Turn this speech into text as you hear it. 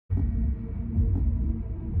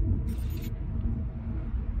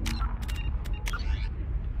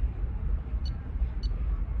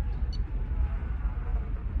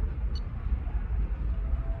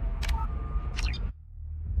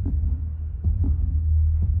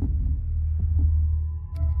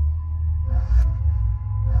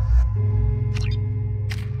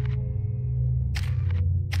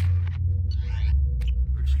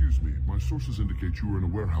sources indicate you were in a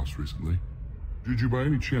warehouse recently. Did you by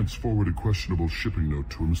any chance forward a questionable shipping note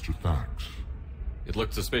to a Mr. Thax? It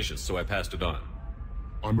looked suspicious, so I passed it on.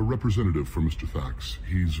 I'm a representative for Mr. Thax.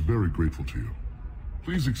 He's very grateful to you.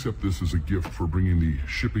 Please accept this as a gift for bringing the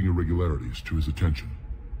shipping irregularities to his attention.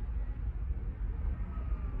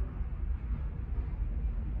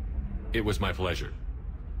 It was my pleasure.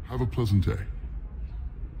 Have a pleasant day.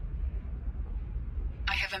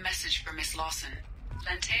 I have a message for Miss Lawson.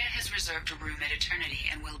 Lantea has reserved a room at Eternity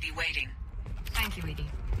and will be waiting. Thank you, Edie.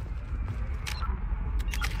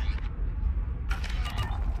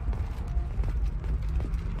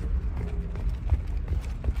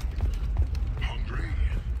 Hungry?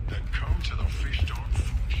 Then come to the Fish Dog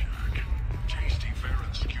Food Shack. Tasty fare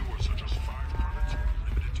and skewers are just 5 credits for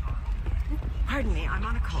limited time only. Pardon me, I'm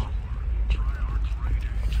on a call. Try our great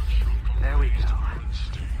egg to shrunk There we go. and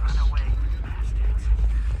steaks. Run away, you bastards.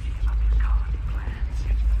 Give up your colony plans.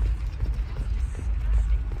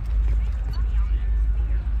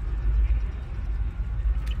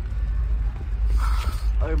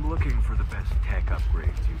 I'm looking for the best tech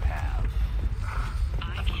upgrades you have.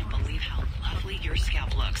 I can't believe how lovely your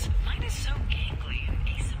scalp looks. Mine is so gangly and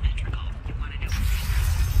asymmetrical. You want to know?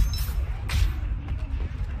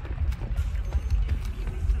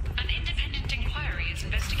 An independent inquiry is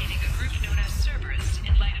investigating a group known as Cerberus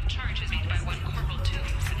in light of charges made by one Corporal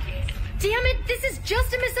Toombs. Damn it, this is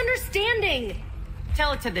just a misunderstanding!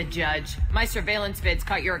 Tell it to the judge. My surveillance vids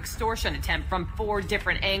caught your extortion attempt from 4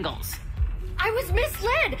 different angles. I was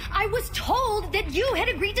misled! I was told that you had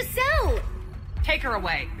agreed to sell! Take her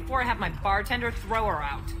away, before I have my bartender throw her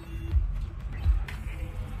out.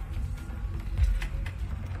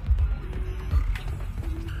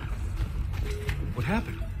 What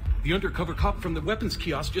happened? The undercover cop from the weapons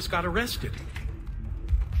kiosk just got arrested.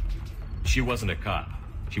 She wasn't a cop.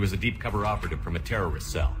 She was a deep cover operative from a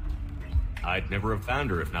terrorist cell. I'd never have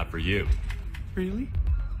found her if not for you. Really?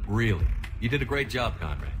 Really. You did a great job,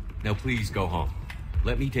 Conrad. Now please go home.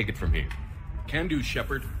 Let me take it from here. Can do,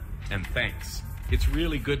 Shepard. And thanks. It's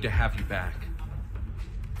really good to have you back.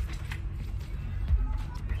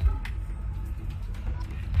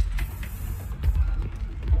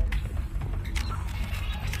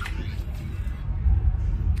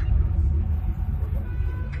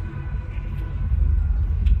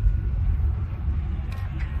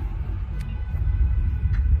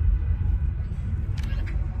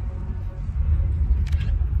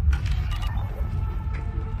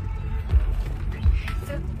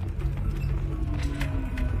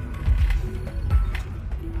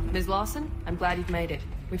 Ms. Lawson, I'm glad you've made it.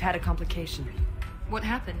 We've had a complication. What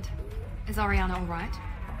happened? Is Ariana all right?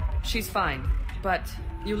 She's fine, but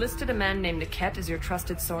you listed a man named Niket as your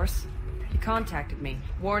trusted source. He contacted me,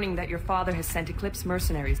 warning that your father has sent Eclipse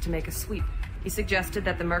mercenaries to make a sweep. He suggested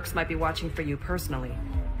that the mercs might be watching for you personally.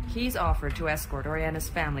 He's offered to escort Oriana's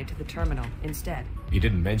family to the terminal instead. You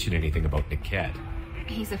didn't mention anything about Niket.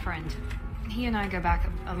 He's a friend. He and I go back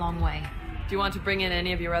a long way. Do you want to bring in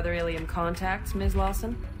any of your other Ilium contacts, Ms.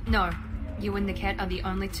 Lawson? No. You and Niket are the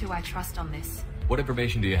only 2 I trust on this. What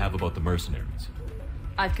information do you have about the mercenaries?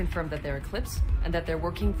 I've confirmed that they're Eclipse, and that they're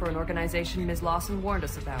working for an organization Ms. Lawson warned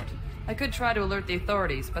us about. I could try to alert the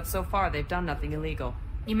authorities, but so far they've done nothing illegal.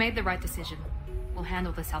 You made the right decision. We'll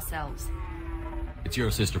handle this ourselves. It's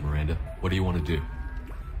your sister, Miranda. What do you want to do?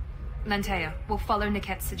 Lantea, we'll follow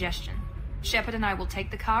Niket's suggestion. Shepard and I will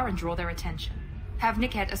take the car and draw their attention. Have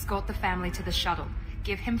Niket escort the family to the shuttle.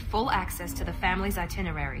 Give him full access to the family's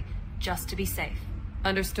itinerary, just to be safe.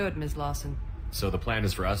 Understood, Ms. Lawson. So the plan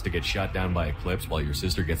is for us to get shot down by Eclipse while your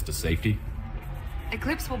sister gets to safety?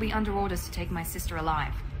 Eclipse will be under orders to take my sister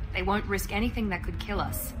alive. They won't risk anything that could kill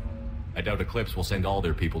us. I doubt Eclipse will send all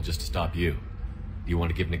their people just to stop you. Do you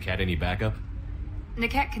want to give Niket any backup?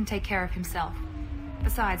 Niket can take care of himself.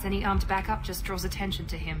 Besides, any armed backup just draws attention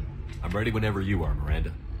to him. I'm ready whenever you are,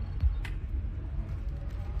 Miranda.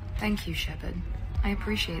 Thank you, Shepard. I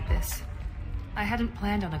appreciate this. I hadn't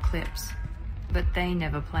planned on Eclipse, but they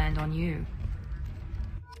never planned on you.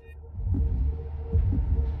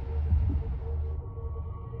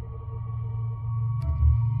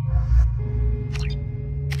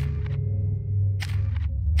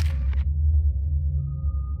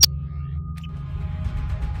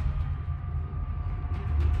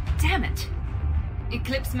 Damn it!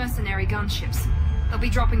 Eclipse mercenary gunships. They'll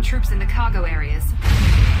be dropping troops in the cargo areas.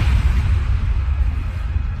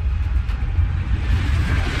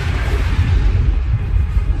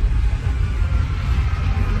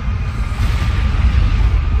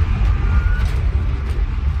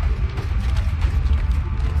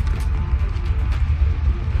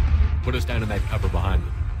 Put us down in that cover behind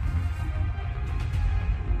them.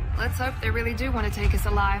 Let's hope they really do want to take us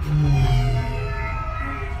alive.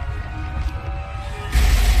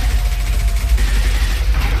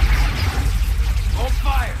 Hold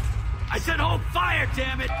fire! I said hold fire,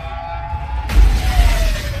 damn it!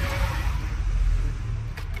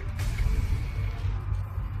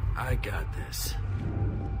 I got this.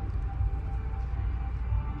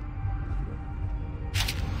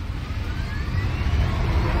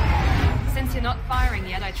 Since you're not firing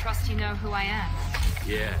yet, I trust you know who I am.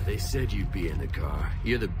 Yeah, they said you'd be in the car.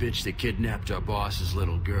 You're the bitch that kidnapped our boss's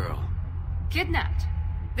little girl. Kidnapped?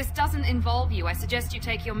 This doesn't involve you. I suggest you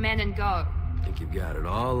take your men and go. Think you've got it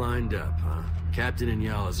all lined up, huh? Captain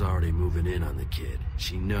Inyala's already moving in on the kid.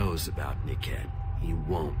 She knows about Niket. He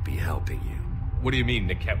won't be helping you. What do you mean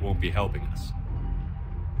Niket won't be helping us?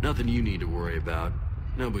 Nothing you need to worry about.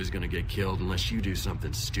 Nobody's gonna get killed unless you do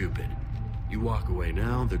something stupid. You walk away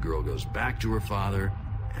now, the girl goes back to her father,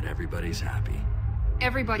 and everybody's happy.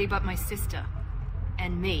 Everybody but my sister.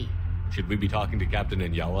 And me. Should we be talking to Captain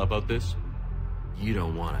Inyala about this? You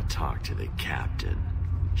don't want to talk to the captain.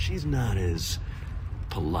 She's not as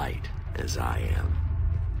polite as I am.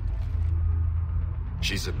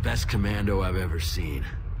 She's the best commando I've ever seen.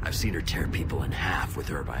 I've seen her tear people in half with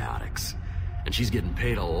her biotics. And she's getting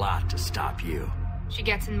paid a lot to stop you. She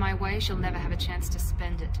gets in my way, she'll never have a chance to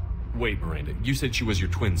spend it. Wait, Miranda, you said she was your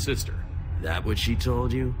twin sister. That what she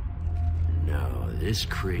told you? No, this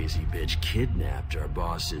crazy bitch kidnapped our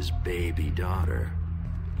boss's baby daughter.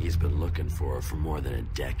 He's been looking for her for more than a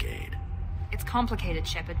decade. It's complicated,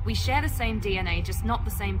 Shepard. We share the same DNA, just not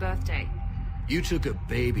the same birthday. You took a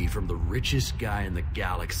baby from the richest guy in the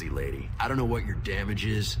galaxy, lady. I don't know what your damage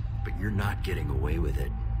is, but you're not getting away with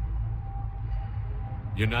it.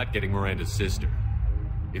 You're not getting Miranda's sister.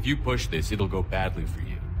 If you push this, it'll go badly for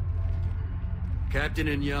you. Captain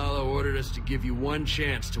Inyala ordered us to give you one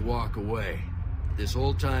chance to walk away. This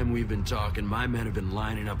whole time we've been talking, my men have been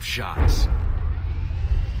lining up shots.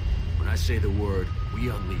 When I say the word, we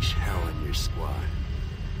unleash hell on your squad.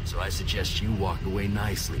 So I suggest you walk away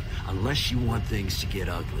nicely, unless you want things to get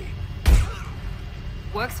ugly.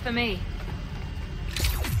 Works for me.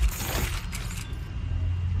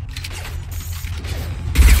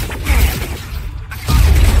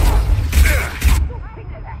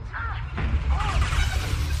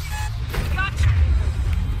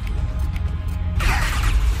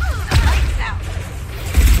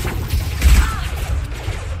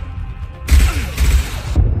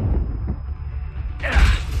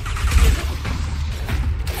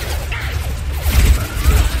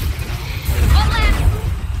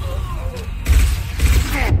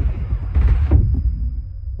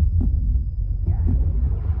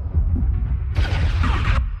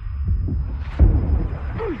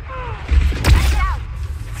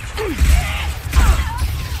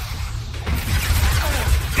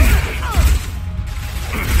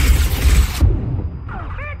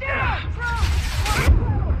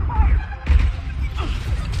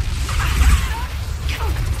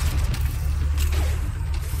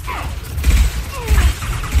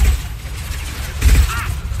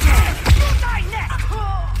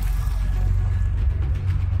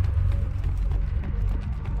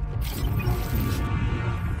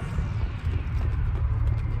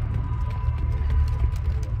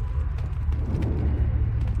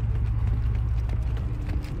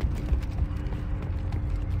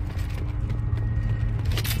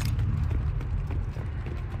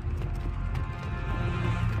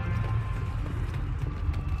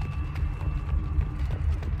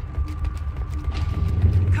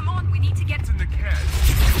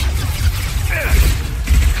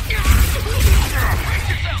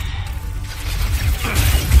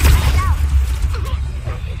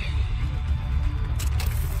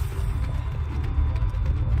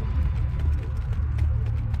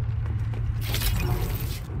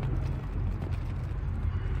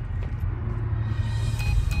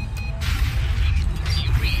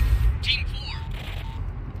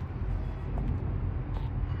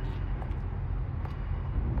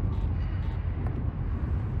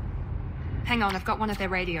 Hang on, I've got one of their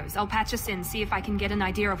radios. I'll patch us in, see if I can get an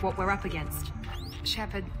idea of what we're up against.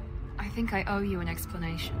 Shepard, I think I owe you an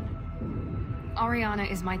explanation. Oriana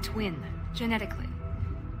is my twin, genetically.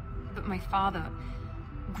 But my father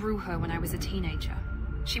grew her when I was a teenager.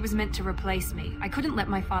 She was meant to replace me. I couldn't let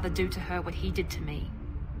my father do to her what he did to me.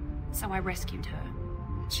 So I rescued her.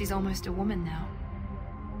 She's almost a woman now.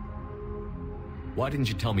 Why didn't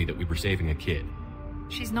you tell me that we were saving a kid?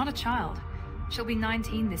 She's not a child. She'll be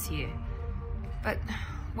 19 this year. But,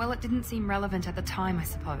 well, it didn't seem relevant at the time, I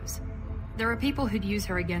suppose. There are people who'd use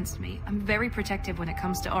her against me. I'm very protective when it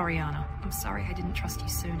comes to Oriana. I'm sorry I didn't trust you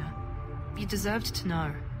sooner. You deserved to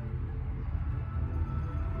know.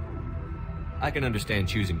 I can understand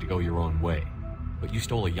choosing to go your own way, but you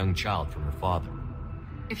stole a young child from her father.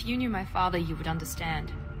 If you knew my father, you would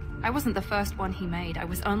understand. I wasn't the first one he made, I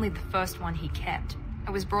was only the first one he kept.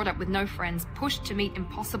 I was brought up with no friends, pushed to meet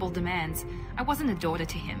impossible demands. I wasn't a daughter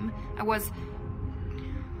to him. I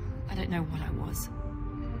don't know what I was.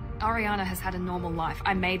 Oriana has had a normal life.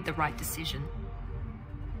 I made the right decision.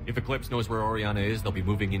 If Eclipse knows where Oriana is, they'll be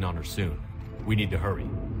moving in on her soon. We need to hurry.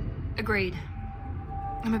 Agreed.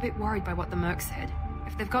 I'm a bit worried by what the Merc said.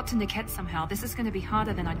 If they've got to Niket somehow, this is going to be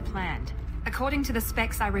harder than I'd planned. According to the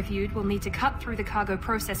specs I reviewed, we'll need to cut through the cargo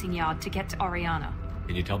processing yard to get to Oriana.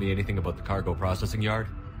 Can you tell me anything about the cargo processing yard?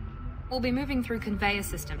 We'll be moving through conveyor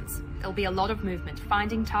systems. There'll be a lot of movement.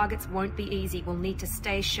 Finding targets won't be easy. We'll need to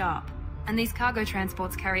stay sharp. And these cargo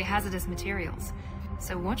transports carry hazardous materials.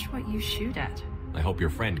 So watch what you shoot at. I hope your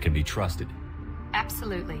friend can be trusted.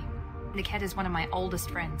 Absolutely. Niket is one of my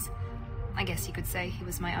oldest friends. I guess you could say he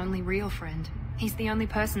was my only real friend. He's the only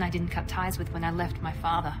person I didn't cut ties with when I left my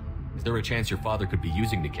father. Is there a chance your father could be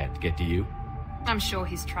using Niket to get to you? I'm sure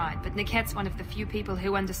he's tried, but Niket's one of the few people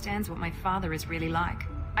who understands what my father is really like.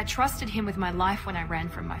 I trusted him with my life when I ran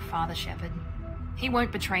from my father, Shepard. He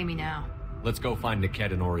won't betray me now. Let's go find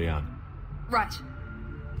Niket and Oriana. Right.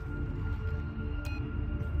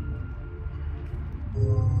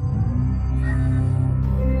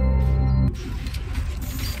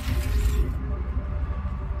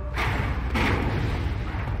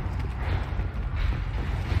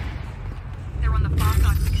 They're on the far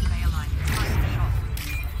side of the conveyor line. Time for the shot.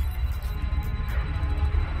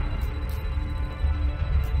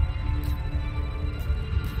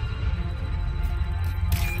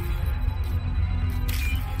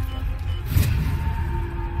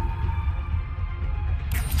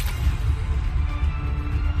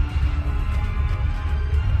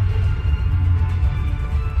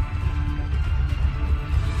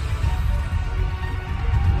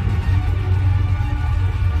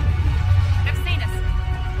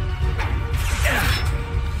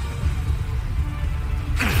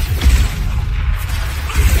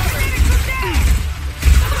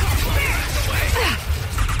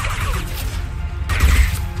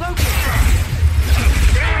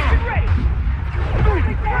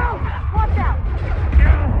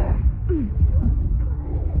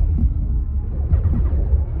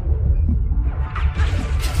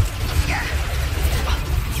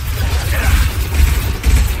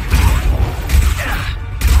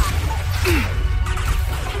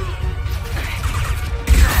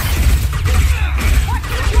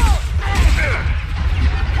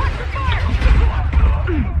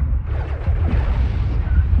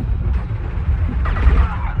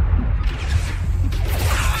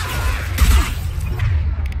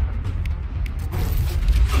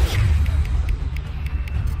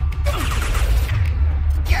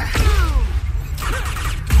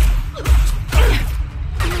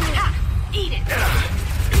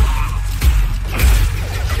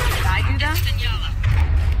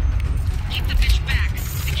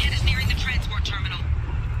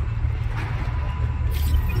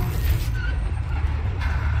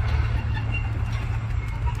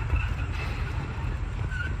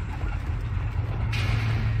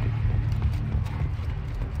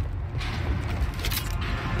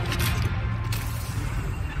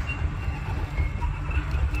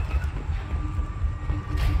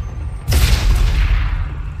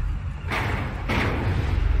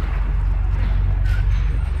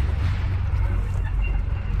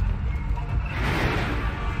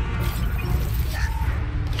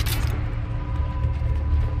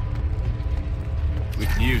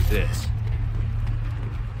 Use this.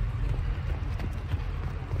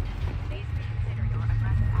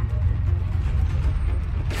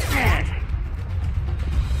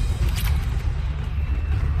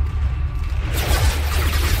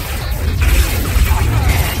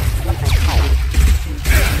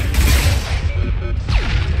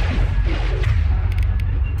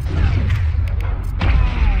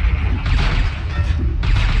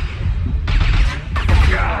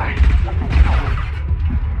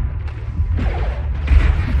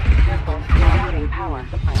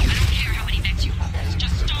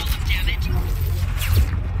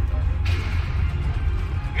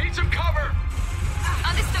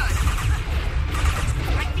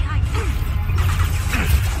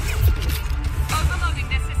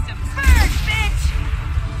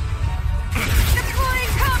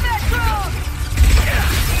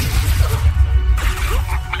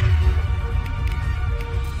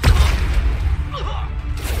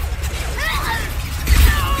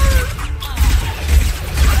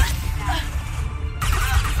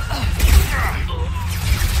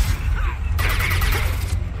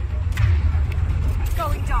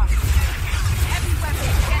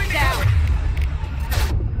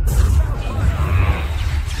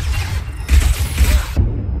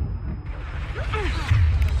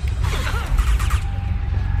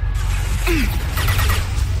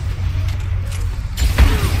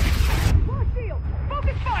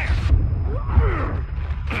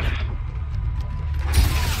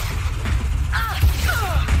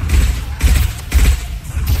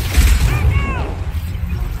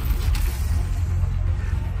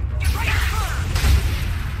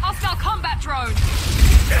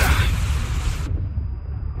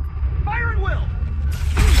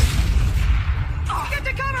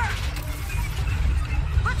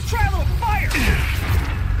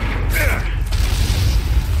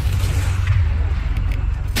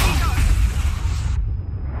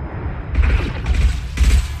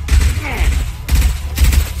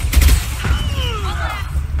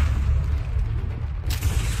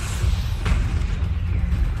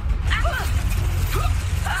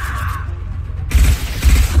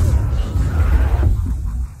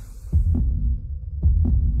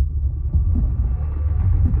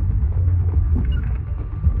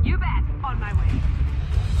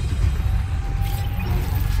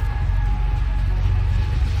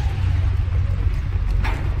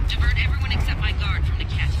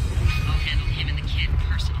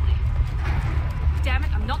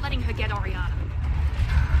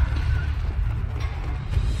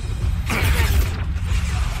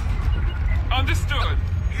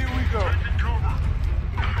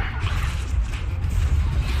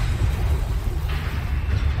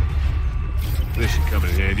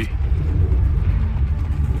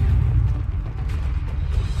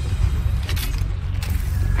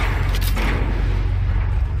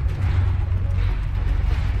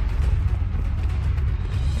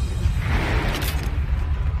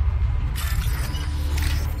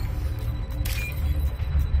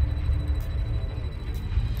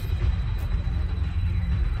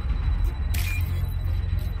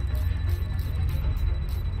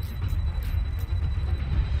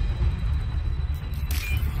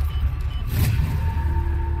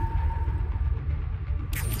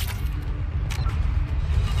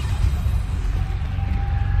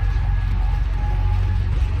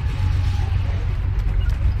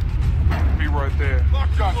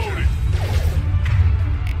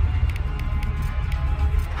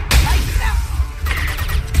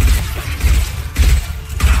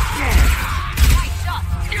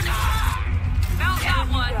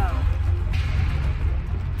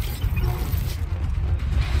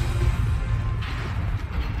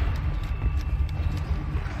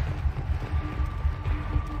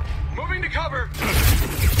 into cover!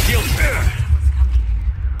 Shield.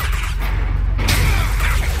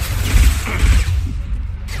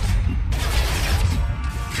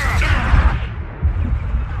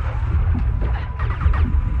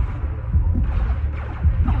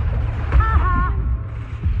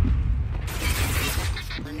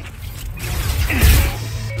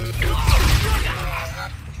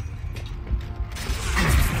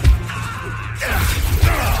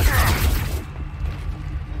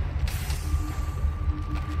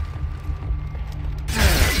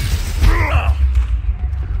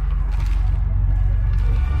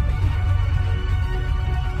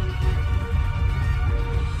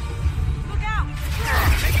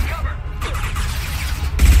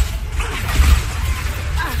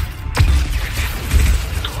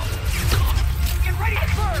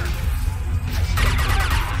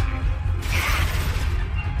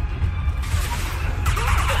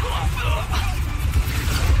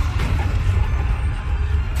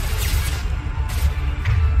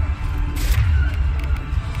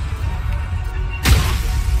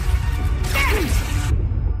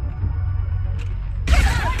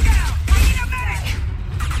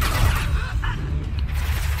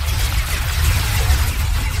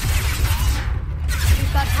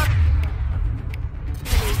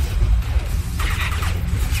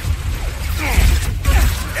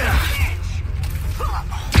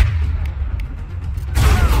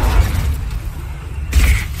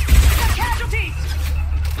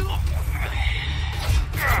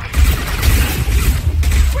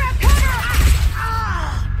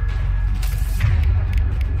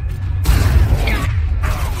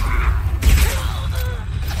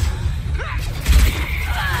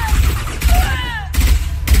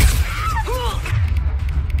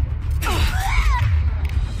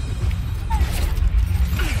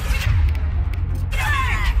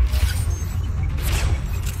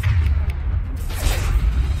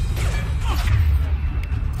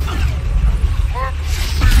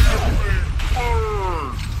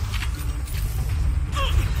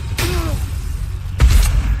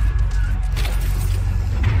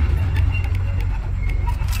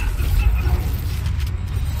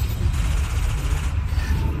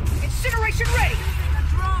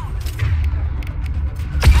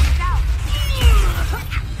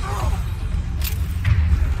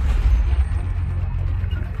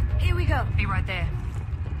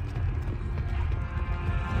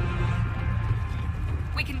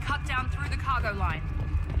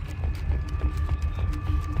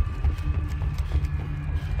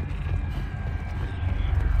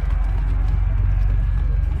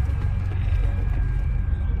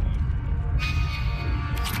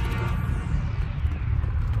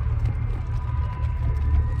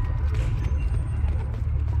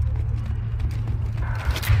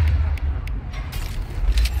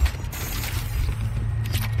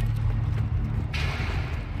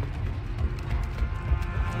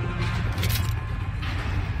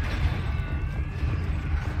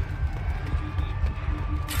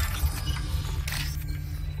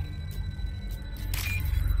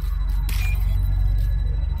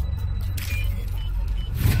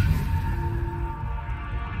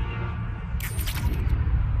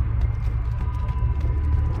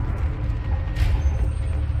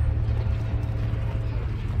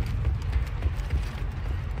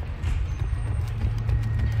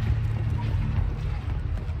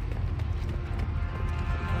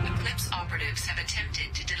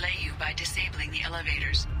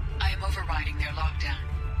 elevators. I am overriding their lockdown.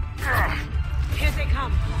 Here they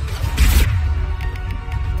come.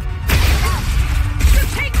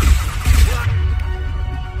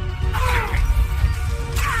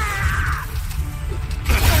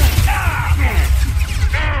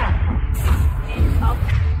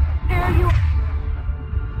 There you are.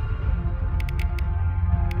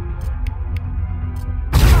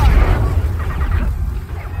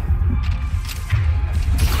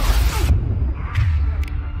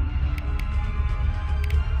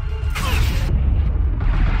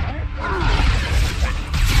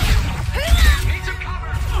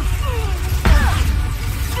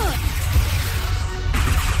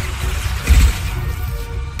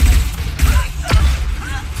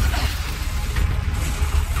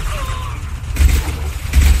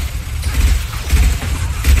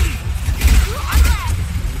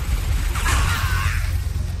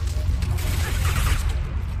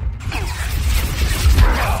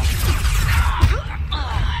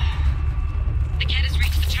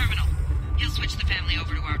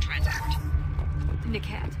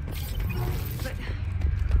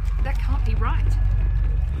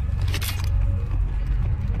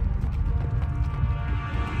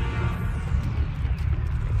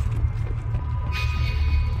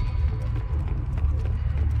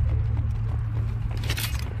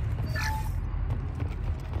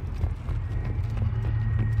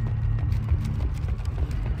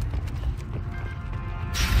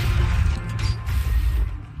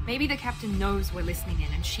 Maybe the captain knows we're listening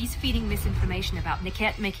in and she's feeding misinformation about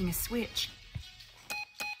Niket making a switch.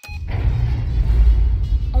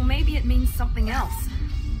 Or maybe it means something else.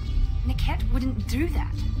 Niket wouldn't do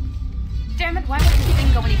that. Damn it, why won't this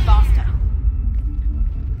thing go any faster?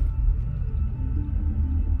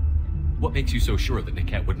 What makes you so sure that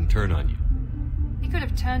Niket wouldn't turn on you? He could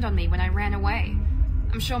have turned on me when I ran away.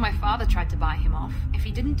 I'm sure my father tried to buy him off. If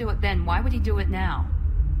he didn't do it then, why would he do it now?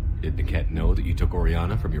 Did Niket know that you took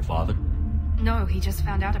Oriana from your father? No, he just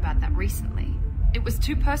found out about that recently. It was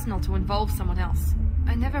too personal to involve someone else.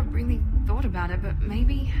 I never really thought about it, but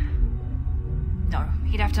maybe... No,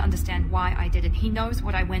 he'd have to understand why I did it. He knows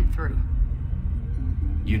what I went through.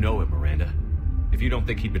 You know it, Miranda. If you don't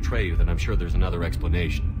think he'd betray you, then I'm sure there's another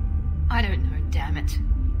explanation. I don't know, damn it.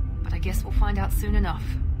 But I guess we'll find out soon enough.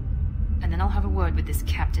 And then I'll have a word with this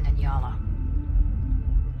captain in Yala.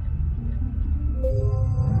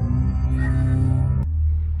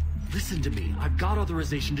 Listen to me. I've got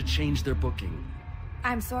authorization to change their booking.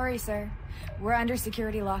 I'm sorry, sir. We're under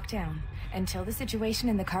security lockdown. Until the situation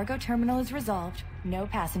in the cargo terminal is resolved, no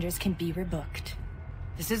passengers can be rebooked.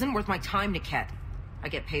 This isn't worth my time, Niket. I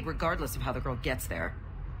get paid regardless of how the girl gets there.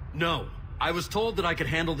 No. I was told that I could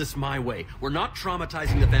handle this my way. We're not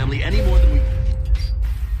traumatizing the family any more than we...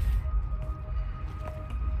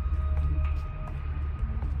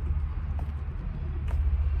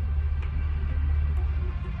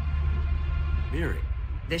 Miri.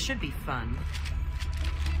 This should be fun.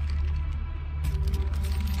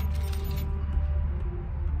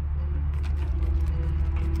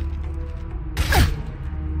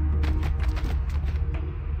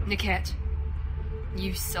 Niket,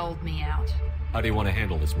 you sold me out. How do you want to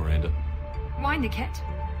handle this, Miranda? Why, Niket?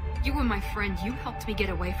 You were my friend. You helped me get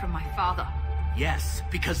away from my father. Yes,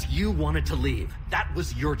 because you wanted to leave. That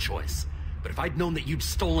was your choice. But if I'd known that you'd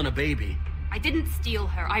stolen a baby... I didn't steal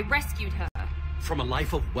her. I rescued her. From a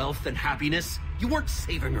life of wealth and happiness, you weren't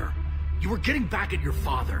saving her. You were getting back at your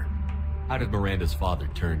father. How did Miranda's father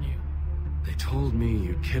turn you? They told me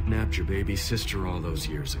you kidnapped your baby sister all those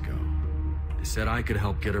years ago. They said I could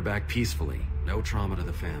help get her back peacefully. No trauma to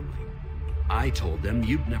the family. I told them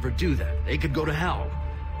you'd never do that. They could go to hell.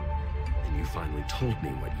 And you finally told me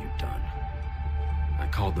what you'd done. I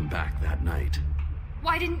called them back that night.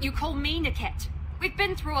 Why didn't you call me, Niket? We've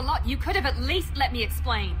been through a lot. You could have at least let me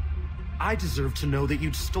explain. I deserve to know that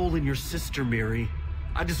you'd stolen your sister, Miri.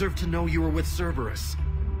 I deserve to know you were with Cerberus.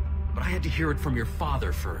 But I had to hear it from your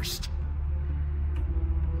father first.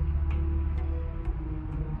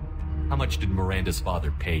 How much did Miranda's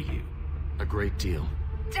father pay you? A great deal.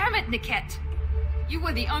 Damn it, Niket! You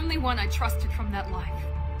were the only one I trusted from that life.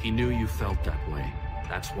 He knew you felt that way.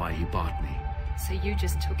 That's why he bought me. So you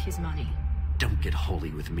just took his money? Don't get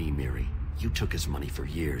holy with me, Miri. You took his money for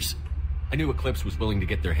years. I knew Eclipse was willing to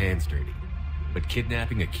get their hands dirty. But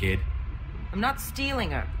kidnapping a kid? I'm not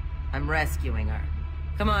stealing her. I'm rescuing her.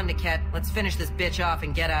 Come on, Niket. Let's finish this bitch off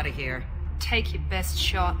and get out of here. Take your best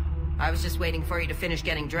shot. I was just waiting for you to finish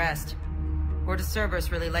getting dressed. Or does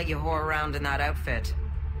Cerberus really let you whore around in that outfit?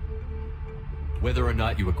 Whether or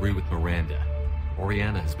not you agree with Miranda,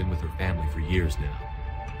 Oriana has been with her family for years now.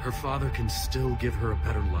 Her father can still give her a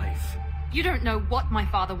better life. You don't know what my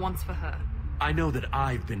father wants for her. I know that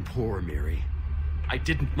I've been poor, Miri. I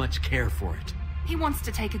didn't much care for it. He wants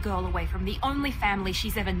to take a girl away from the only family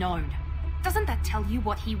she's ever known. Doesn't that tell you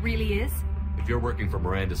what he really is? If you're working for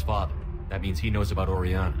Miranda's father, that means he knows about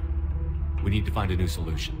Oriana. We need to find a new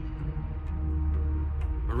solution.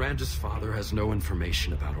 Miranda's father has no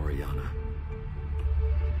information about Oriana.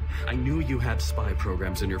 I knew you had spy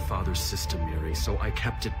programs in your father's system, Miri, so I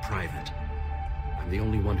kept it private. I'm the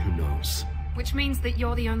only one who knows. Which means that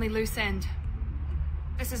you're the only loose end.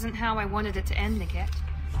 This isn't how I wanted it to end, Niket.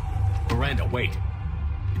 Miranda, wait!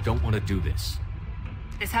 You don't want to do this.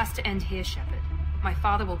 This has to end here, Shepard. My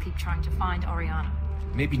father will keep trying to find Oriana.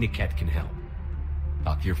 Maybe Niket can help.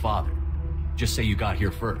 Talk to your father. Just say you got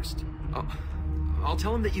here first. I'll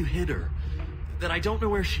tell him that you hid her. That I don't know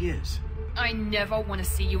where she is. I never want to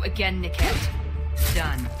see you again, Niket.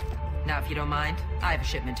 Done. Now, if you don't mind, I have a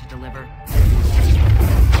shipment to deliver.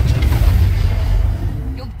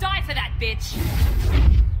 You'll die for that, bitch!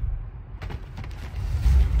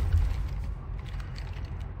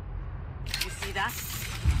 You see that?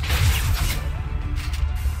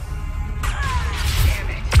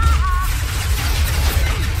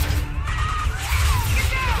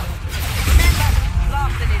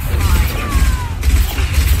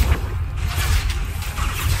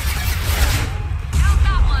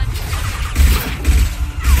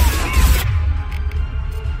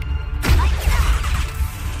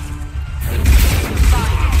 Fine.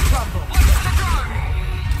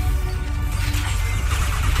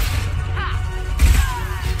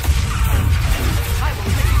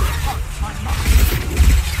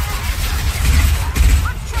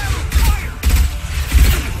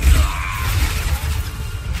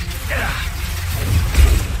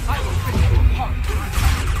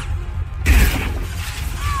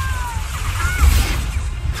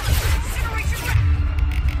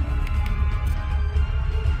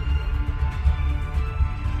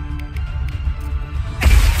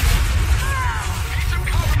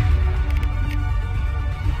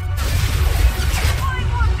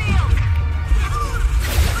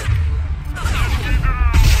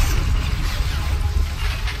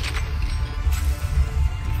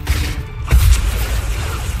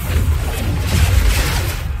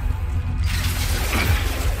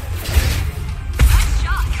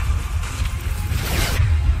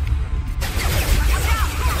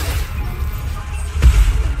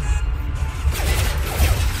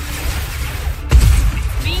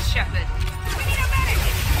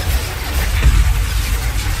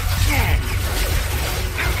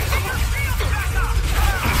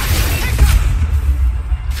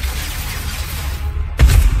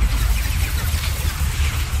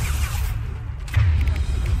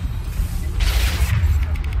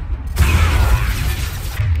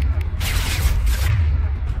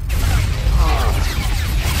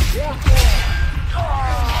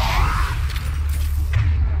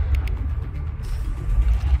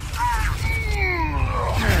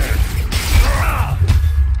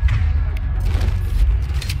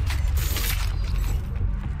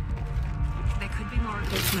 car at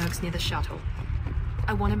those mercs near the shuttle.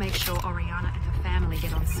 I want to make sure Oriana and her family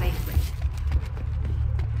get on safely.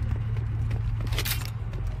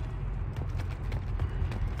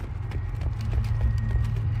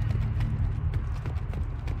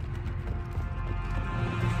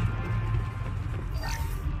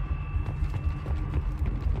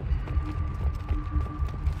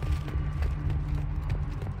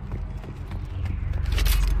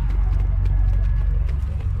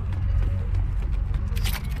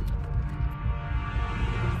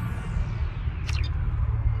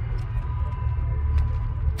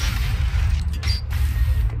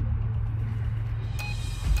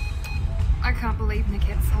 I can't believe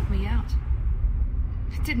Niket sold me out.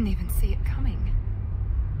 I didn't even see it coming.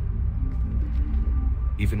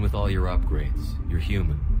 Even with all your upgrades, you're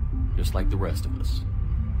human, just like the rest of us.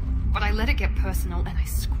 But I let it get personal and I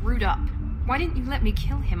screwed up. Why didn't you let me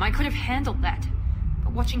kill him? I could have handled that.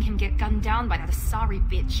 But watching him get gunned down by that Asari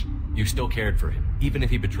bitch... You still cared for him, even if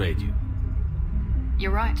he betrayed you.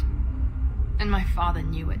 You're right. And my father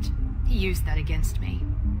knew it. He used that against me.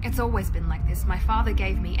 It's always been like this. My father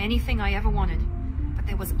gave me anything I ever wanted. But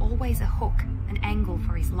there was always a hook, an angle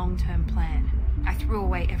for his long-term plan. I threw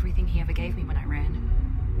away everything he ever gave me when I ran.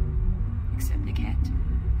 Except Niket.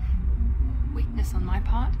 Weakness on my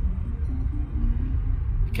part?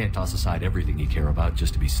 You can't toss aside everything you care about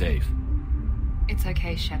just to be safe. It's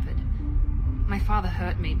okay, Shepard. My father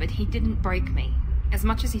hurt me, but he didn't break me. As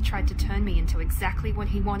much as he tried to turn me into exactly what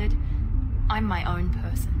he wanted, I'm my own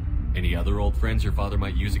person. Any other old friends your father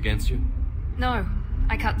might use against you? No,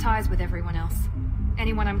 I cut ties with everyone else.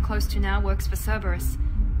 Anyone I'm close to now works for Cerberus.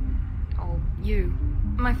 Or you.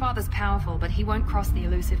 My father's powerful, but he won't cross the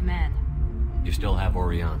elusive man. You still have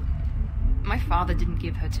Oriana. My father didn't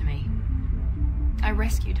give her to me. I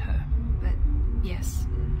rescued her, but yes,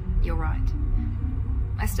 you're right.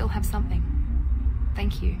 I still have something.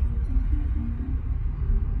 Thank you.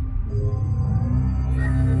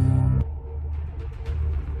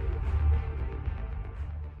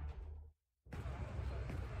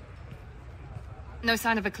 No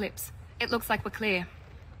sign of Eclipse. It looks like we're clear.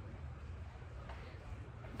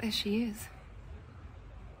 There she is.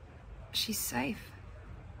 She's safe.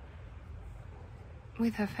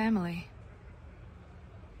 With her family.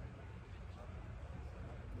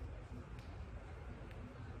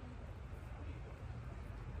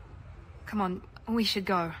 Come on, we should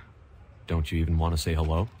go. Don't you even want to say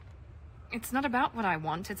hello? It's not about what I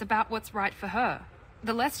want, it's about what's right for her.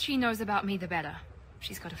 The less she knows about me, the better.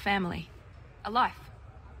 She's got a family. A life.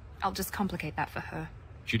 I'll just complicate that for her.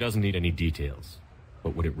 She doesn't need any details.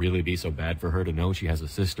 But would it really be so bad for her to know she has a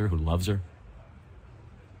sister who loves her?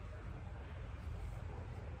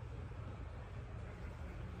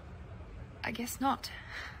 I guess not.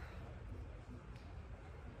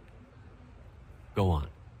 Go on.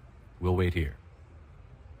 We'll wait here.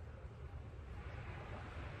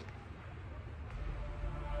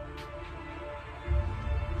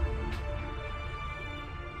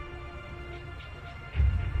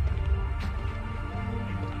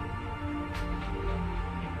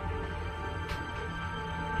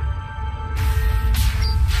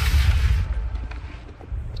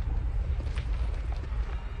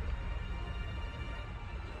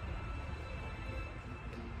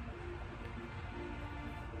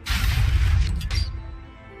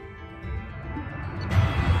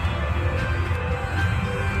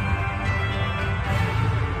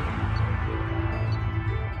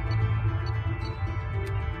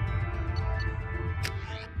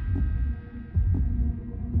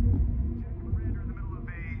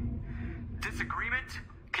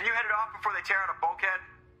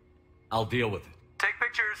 I'll deal with it. Take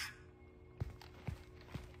pictures.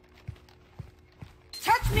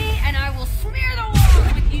 Touch me and I will smear the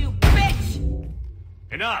walls with you, bitch!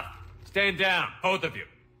 Enough! Stand down, both of you.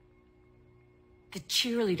 The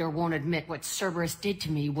cheerleader won't admit what Cerberus did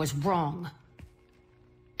to me was wrong.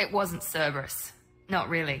 It wasn't Cerberus. Not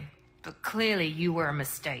really. But clearly you were a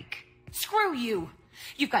mistake. Screw you!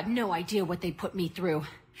 You've got no idea what they put me through.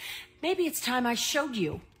 Maybe it's time I showed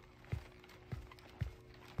you.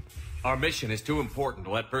 Our mission is too important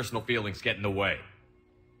to let personal feelings get in the way.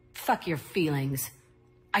 Fuck your feelings.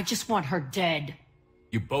 I just want her dead.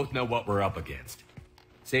 You both know what we're up against.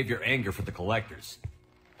 Save your anger for the collectors.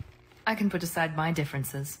 I can put aside my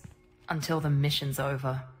differences until the mission's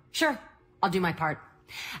over. Sure, I'll do my part.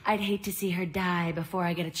 I'd hate to see her die before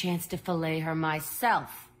I get a chance to fillet her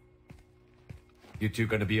myself. You two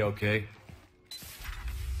gonna be okay?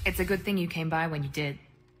 It's a good thing you came by when you did.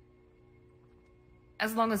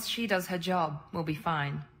 As long as she does her job, we'll be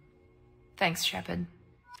fine. Thanks, Shepard.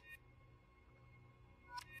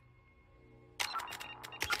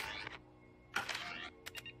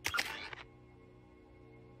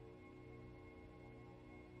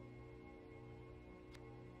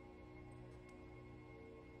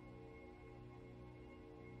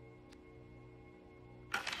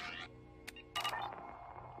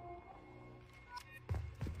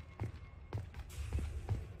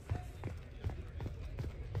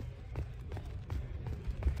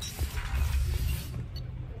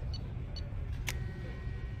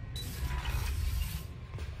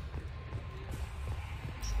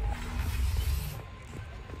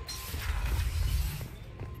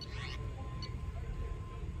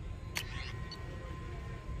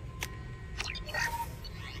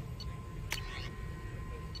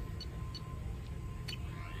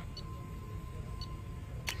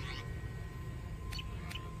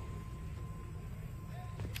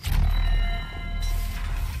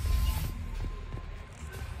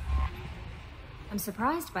 I'm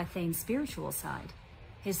surprised by Thane's spiritual side.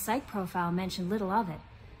 His psych profile mentioned little of it,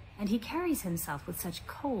 and he carries himself with such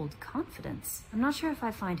cold confidence. I'm not sure if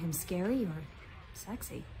I find him scary or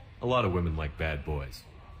sexy. A lot of women like bad boys.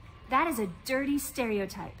 That is a dirty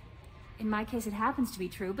stereotype. In my case, it happens to be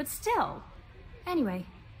true, but still. Anyway,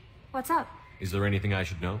 what's up? Is there anything I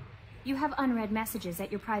should know? You have unread messages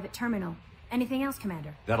at your private terminal. Anything else,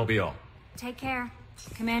 Commander? That'll be all. Take care.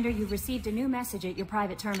 Commander, you've received a new message at your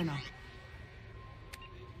private terminal.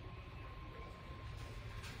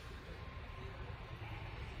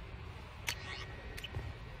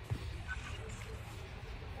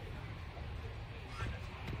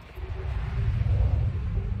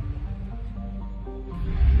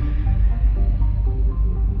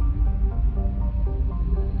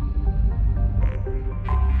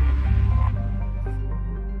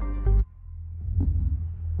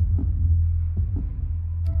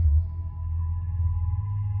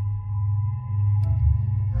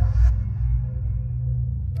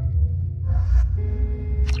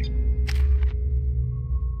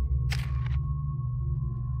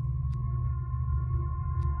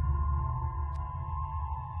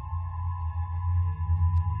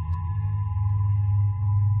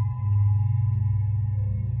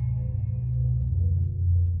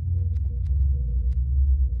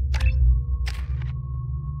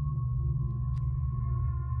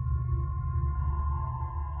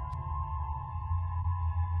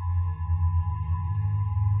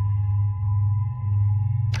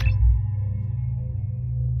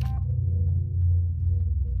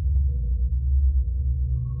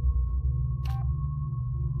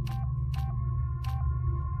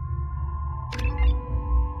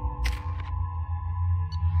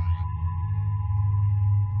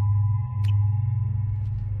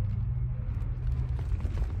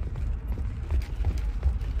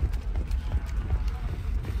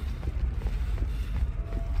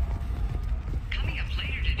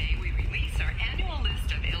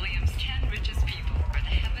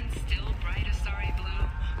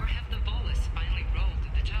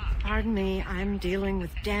 Pardon me, I'm dealing with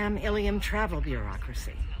damn Ilium travel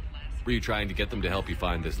bureaucracy. Were you trying to get them to help you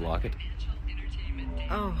find this locket?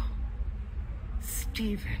 Oh,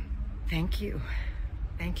 Stephen, thank you.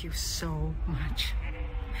 Thank you so much.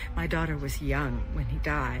 My daughter was young when he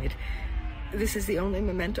died. This is the only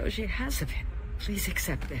memento she has of him. Please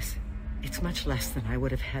accept this. It's much less than I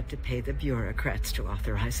would have had to pay the bureaucrats to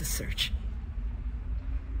authorize a search.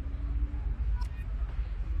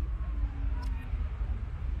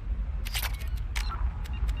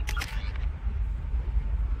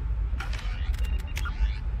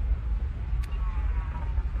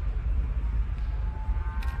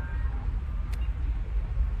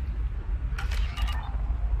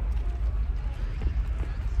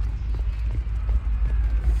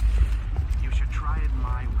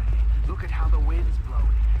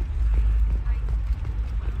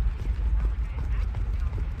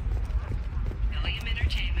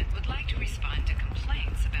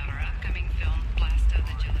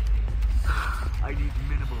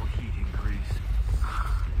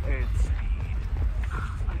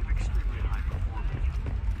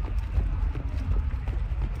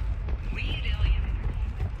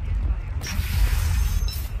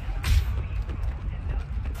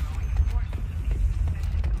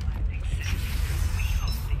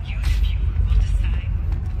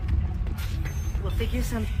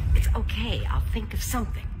 It's okay, I'll think of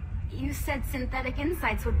something. You said Synthetic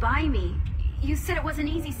Insights would buy me. You said it was an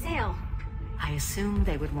easy sale. I assumed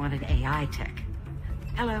they would want an AI tech.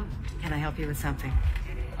 Hello, can I help you with something?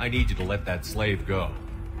 I need you to let that slave go.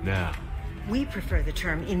 Now. We prefer the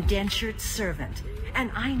term indentured servant.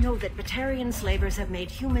 And I know that Batarian slavers have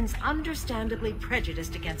made humans understandably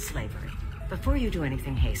prejudiced against slavery. Before you do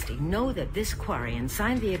anything hasty, know that this Quarian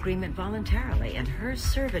signed the agreement voluntarily, and her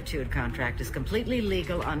servitude contract is completely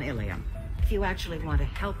legal on Ilium. If you actually want to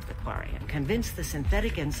help the Quarian, convince the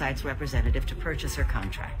Synthetic Insights representative to purchase her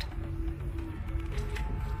contract.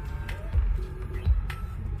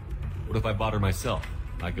 What if I bought her myself?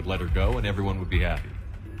 I could let her go and everyone would be happy.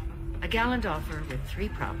 A gallant offer with 3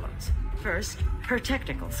 problems. First, her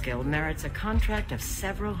technical skill merits a contract of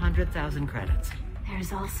several 100,000 credits.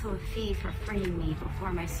 There's also a fee for freeing me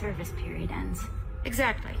before my service period ends.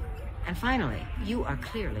 Exactly. And finally, you are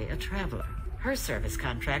clearly a traveler. Her service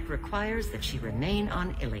contract requires that she remain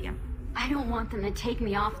on Ilium. I don't want them to take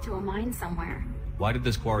me off to a mine somewhere. Why did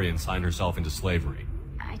this Quarian sign herself into slavery?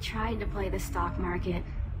 I tried to play the stock market.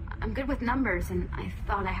 I'm good with numbers, and I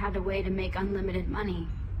thought I had a way to make unlimited money.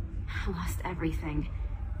 I lost everything.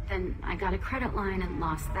 Then I got a credit line and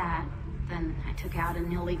lost that. Then I took out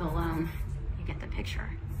an illegal loan. You get the picture.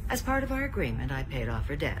 As part of our agreement, I paid off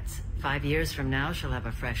her debts. 5 years from now, she'll have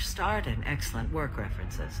a fresh start and excellent work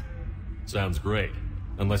references. Sounds great.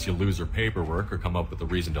 Unless you lose her paperwork or come up with a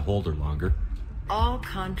reason to hold her longer. All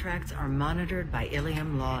contracts are monitored by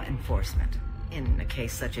Ilium law enforcement. In a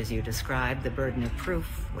case such as you described, the burden of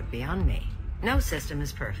proof would be on me. No system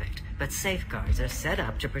is perfect, but safeguards are set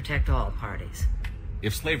up to protect all parties.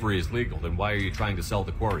 If slavery is legal, then why are you trying to sell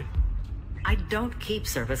the quarry? I don't keep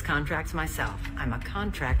service contracts myself. I'm a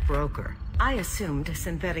contract broker. I assumed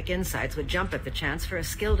Synthetic Insights would jump at the chance for a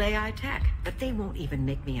skilled AI tech, but they won't even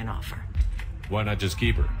make me an offer. Why not just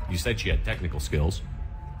keep her? You said she had technical skills.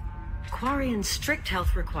 Quarian's strict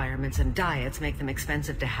health requirements and diets make them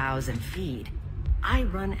expensive to house and feed. I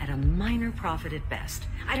run at a minor profit at best.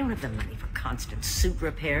 I don't have the money for constant suit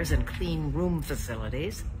repairs and clean room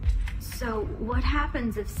facilities. So, what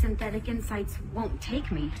happens if Synthetic Insights won't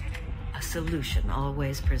take me? A solution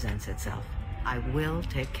always presents itself. I will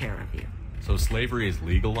take care of you. So slavery is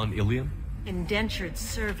legal on Ilium? Indentured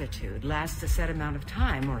servitude lasts a set amount of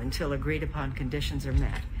time or until agreed-upon conditions are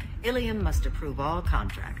met. Ilium must approve all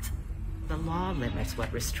contracts. The law limits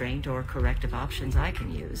what restraint or corrective options I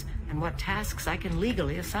can use, and what tasks I can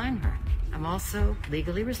legally assign her. I'm also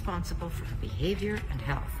legally responsible for her behavior and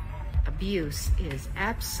health. Abuse is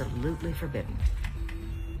absolutely forbidden.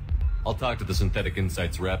 I'll talk to the Synthetic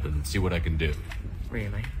Insights rep and see what I can do.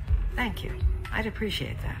 Really? Thank you. I'd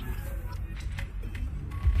appreciate that.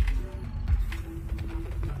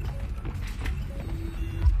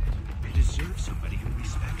 They deserve somebody who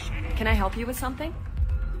respects you. Can I help you with something?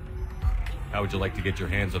 How would you like to get your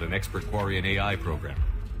hands on an expert Quarian AI program?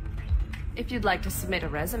 If you'd like to submit a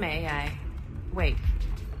resume, Wait.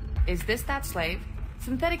 Is this that slave?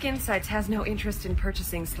 Synthetic Insights has no interest in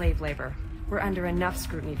purchasing slave labor. We're under enough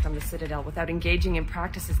scrutiny from the Citadel without engaging in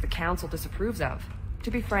practices the Council disapproves of.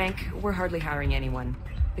 To be frank, we're hardly hiring anyone.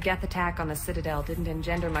 The Geth attack on the Citadel didn't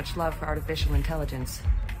engender much love for artificial intelligence.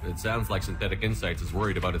 It sounds like Synthetic Insights is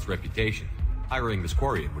worried about its reputation. Hiring this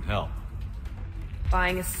Quarian would help.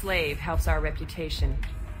 Buying a slave helps our reputation.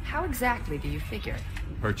 How exactly do you figure?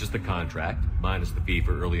 Purchase the contract, minus the fee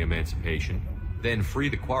for early emancipation, then free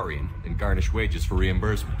the Quarian and garnish wages for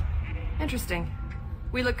reimbursement. Interesting.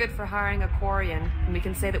 We look good for hiring a Quarian, and we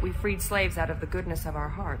can say that we freed slaves out of the goodness of our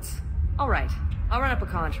hearts. All right, I'll run up a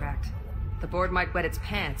contract. The board might wet its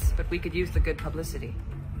pants, but we could use the good publicity.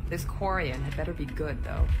 This Quarian had better be good,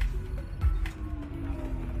 though.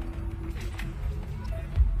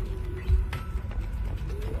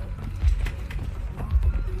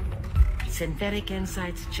 Synthetic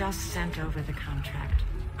Insights just sent over the contract.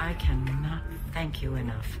 I cannot thank you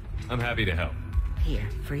enough. I'm happy to help. Here,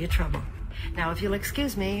 for your trouble. Now, if you'll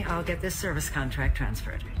excuse me, I'll get this service contract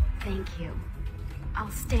transferred. Thank you. I'll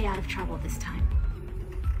stay out of trouble this time.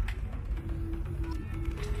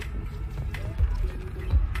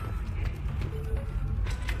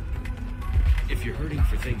 If you're hurting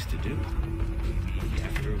for things to do, maybe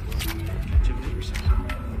after work, catch a movie or something.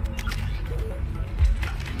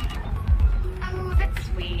 Oh, that's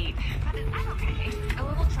sweet. But I'm okay. A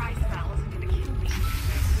little dry spell isn't gonna kill me.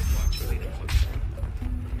 Watch later, folks.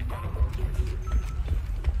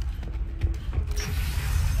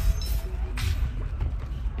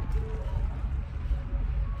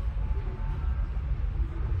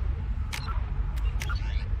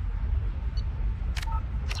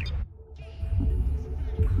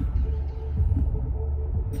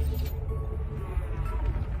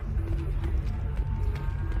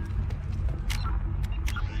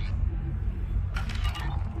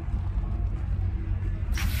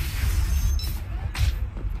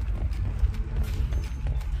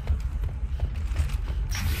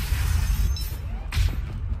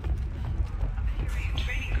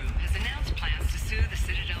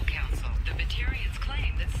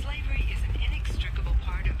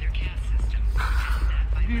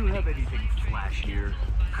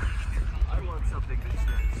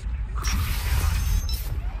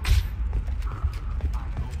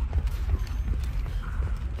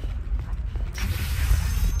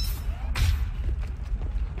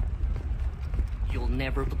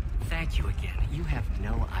 Thank you again. You have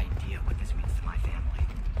no idea what this means to my family.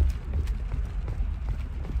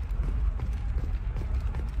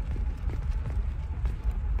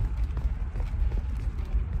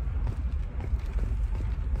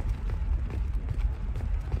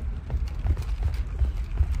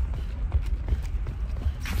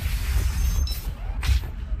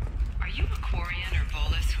 Are you a Quarian or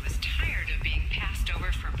Volus who is tired of being passed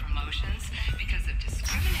over for promotions because of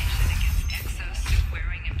discrimination against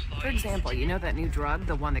exosuit-wearing employees? For example, you know that new drug,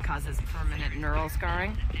 the one that causes permanent neural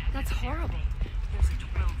scarring? That's horrible. There's a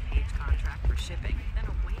 12-page contract for shipping, then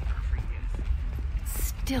a wait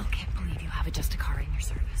still can't believe you have a Justicar in your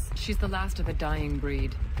service. She's the last of a dying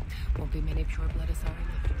breed. Won't be many pure blood Asari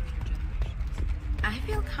left in future generations. I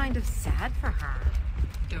feel kind of sad for her.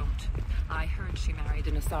 Don't. I heard she married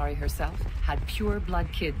an Asari herself, had pure blood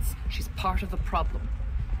kids. She's part of the problem.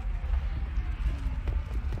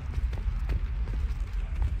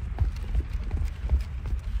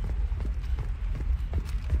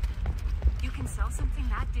 You can sell something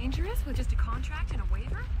that dangerous with just a contract and a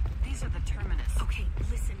waiver? These are the Terminus. Okay,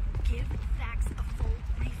 listen. Give Thax a full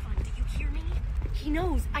refund. Do you hear me? He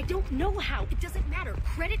knows. I don't know how. It doesn't matter.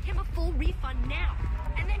 Credit him a full refund now.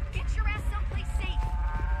 And then get your ass someplace safe.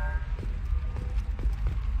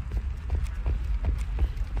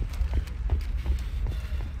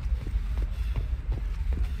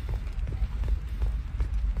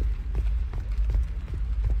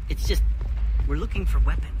 It's just, we're looking for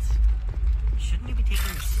weapons. Shouldn't you be taking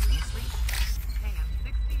this seriously? Hey, I'm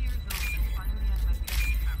 60 years old and finally at my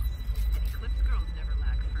parents' house. And Eclipse girls never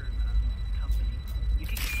lack for, company. You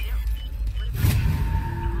could get killed. What if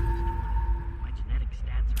my genetic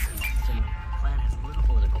stats are false and the clan has little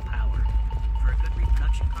political power. For a good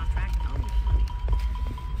reproduction contract, I'll need money.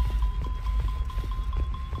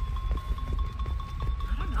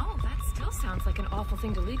 I don't know. That still sounds like an awful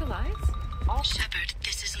thing to legalize. Shepard,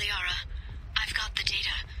 this is Liara. I've got the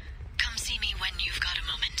data. Come see me when you've got a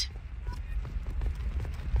moment.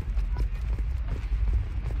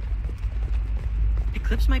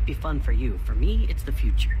 Eclipse might be fun for you. For me, it's the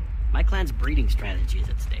future. My clan's breeding strategy is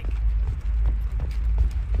at stake.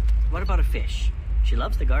 What about a fish? She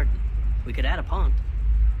loves the garden. We could add a pond.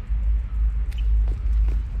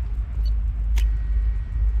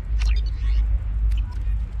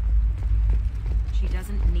 She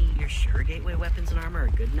doesn't need... You're sure gateway weapons and armor are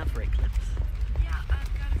good enough for Eclipse? Yeah, I've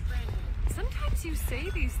got a friend. Sometimes you say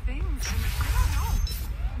these things, and I don't know.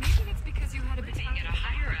 Maybe it's because you had a Living at a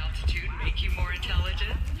higher altitude make you more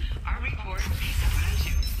intelligent? Our report may surprise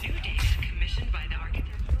you. New data commissioned by the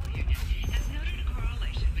Architectural Union has noted a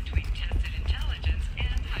correlation between tested intelligence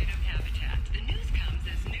and height of habitat. The news comes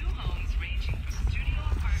as new homes ranging from studio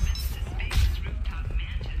apartments to spacious rooftop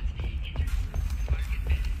mansions enter market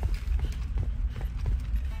bidding.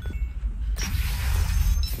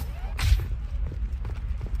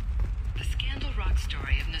 The Scandal Rock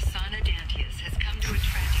story of Nasana Dantius has come to a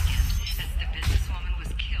tragic end as the businesswoman was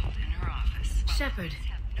killed in her office. Shepard,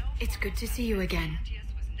 it's good to see you again.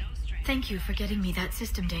 Thank you for getting me that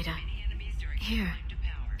system data. Here,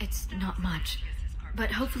 it's not much,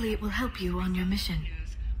 but hopefully it will help you on your mission.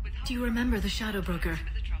 Do you remember the Shadow Broker?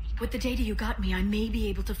 With the data you got me, I may be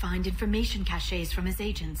able to find information caches from his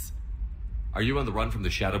agents. Are you on the run from the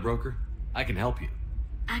Shadow Broker? I can help you.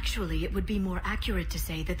 Actually, it would be more accurate to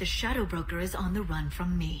say that the Shadow Broker is on the run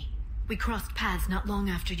from me. We crossed paths not long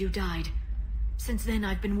after you died. Since then,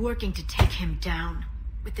 I've been working to take him down.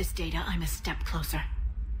 With this data, I'm a step closer.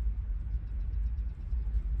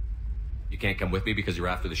 You can't come with me because you're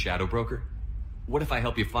after the Shadow Broker? What if I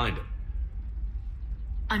help you find him?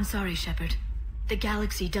 I'm sorry, Shepard. The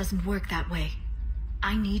galaxy doesn't work that way.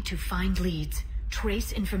 I need to find leads,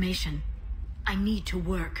 trace information. I need to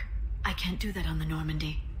work. I can't do that on the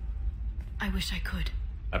Normandy. I wish I could.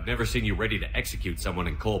 I've never seen you ready to execute someone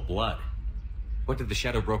in cold blood. What did the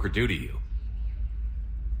Shadow Broker do to you?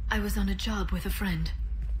 I was on a job with a friend.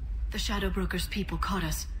 The Shadow Broker's people caught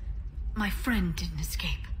us. My friend didn't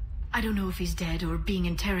escape. I don't know if he's dead or being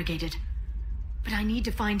interrogated. But I need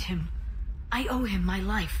to find him. I owe him my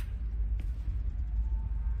life.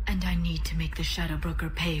 And I need to make the Shadow Broker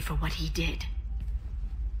pay for what he did.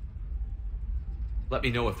 Let me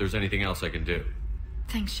know if there's anything else I can do.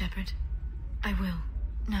 Thanks, Shepard. I will.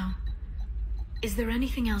 Now, is there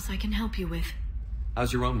anything else I can help you with?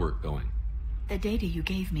 How's your own work going? The data you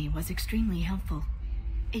gave me was extremely helpful.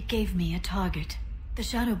 It gave me a target. The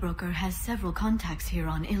Shadow Broker has several contacts here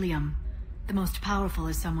on Ilium. The most powerful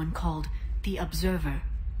is someone called the Observer.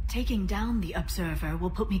 Taking down the Observer will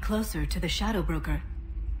put me closer to the Shadow Broker.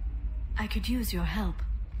 I could use your help.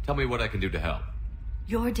 Tell me what I can do to help.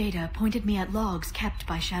 Your data pointed me at logs kept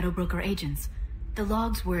by Shadow Broker agents. The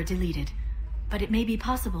logs were deleted, but it may be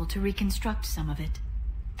possible to reconstruct some of it.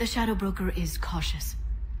 The Shadow Broker is cautious.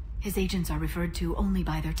 His agents are referred to only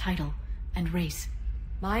by their title and race.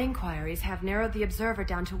 My inquiries have narrowed the Observer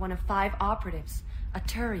down to one of 5 operatives. A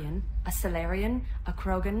Turian, a Solarian, a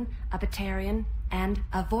Krogan, a Batarian, and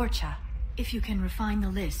a Vorcha. If you can refine the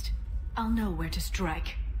list, I'll know where to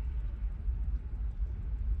strike.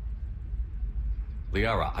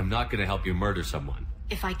 Liara, I'm not gonna help you murder someone.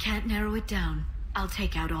 If I can't narrow it down, I'll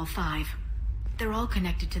take out all 5. They're all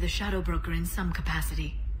connected to the Shadow Broker in some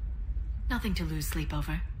capacity. Nothing to lose sleep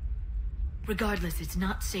over. Regardless, it's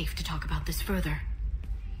not safe to talk about this further.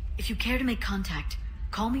 If you care to make contact,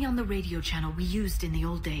 call me on the radio channel we used in the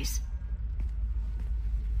old days.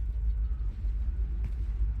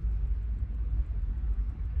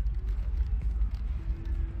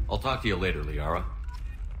 I'll talk to you later, Liara.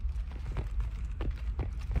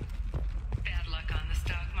 Bad luck on the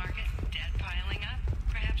stock market, debt piling up.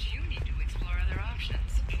 Perhaps you need to explore other options.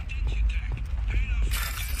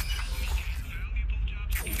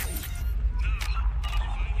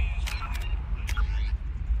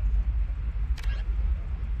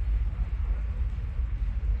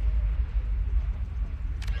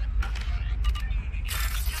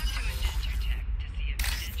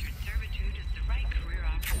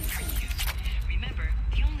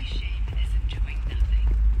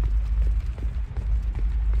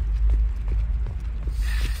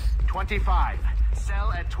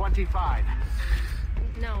 Sell at 25.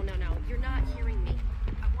 No. You're not hearing me.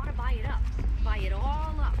 I want to buy it up. Buy it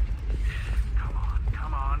all up.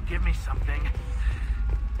 Come on. Give me something.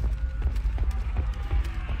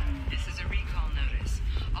 This is a recall notice.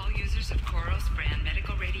 All users of Koros brand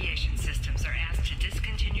medical radiation systems are asked to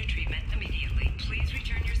discontinue treatment immediately. Please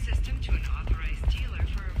return your system to an authorized dealer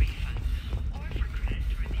for a refund or for credit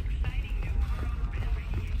for the exciting new Koros brand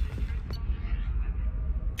radiation.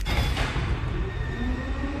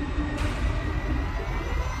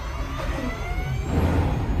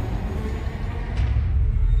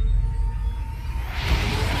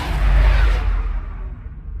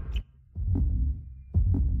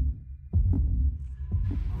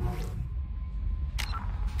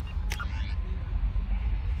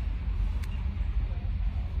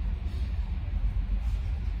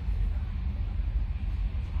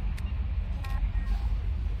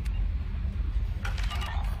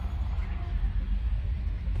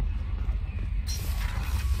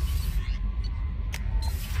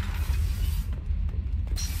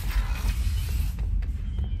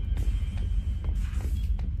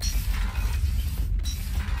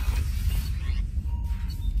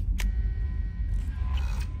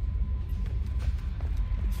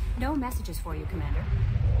 No messages for you, Commander.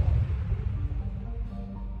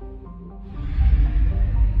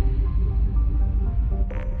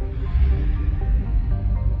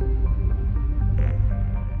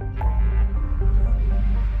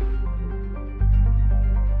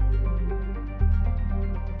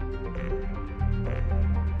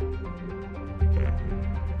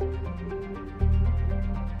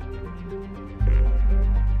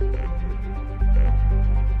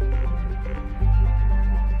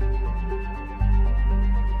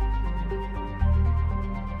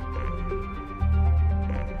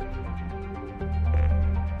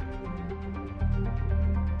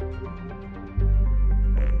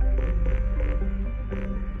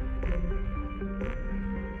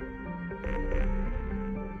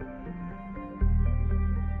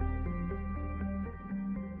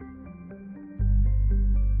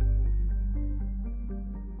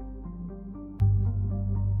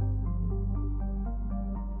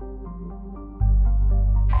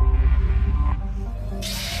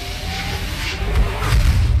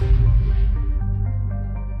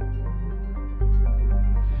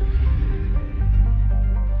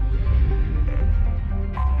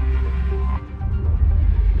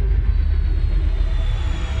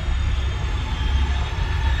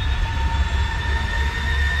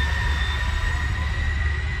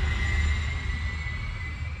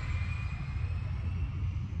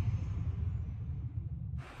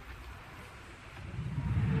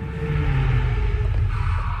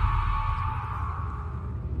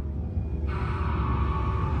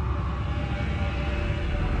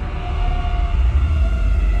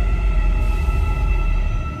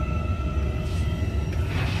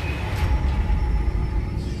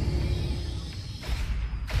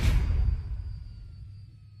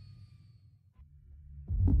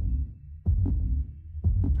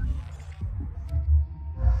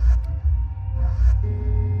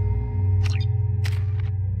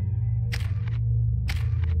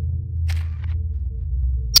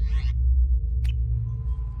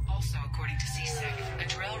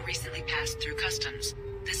 Recently passed through customs.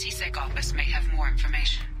 The CSEC office may have more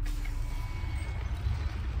information.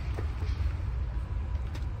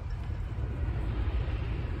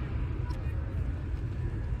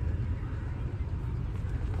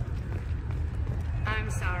 I'm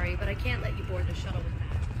sorry, but I can't let you board the shuttle with that.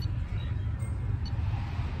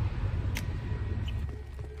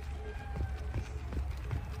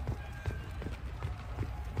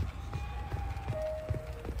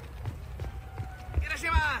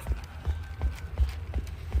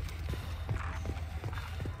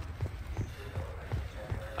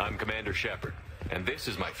 I'm Commander Shepard, and this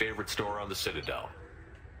is my favorite store on the Citadel.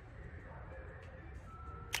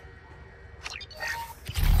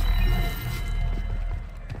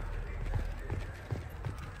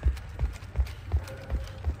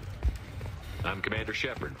 I'm Commander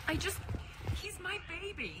Shepard. He's my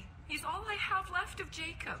baby. He's all I have left of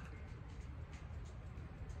Jacob.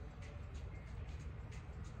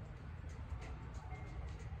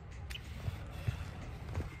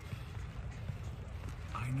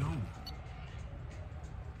 I know.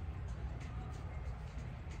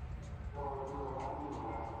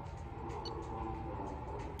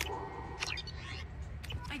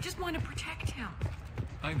 I just want to protect him.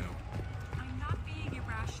 I know.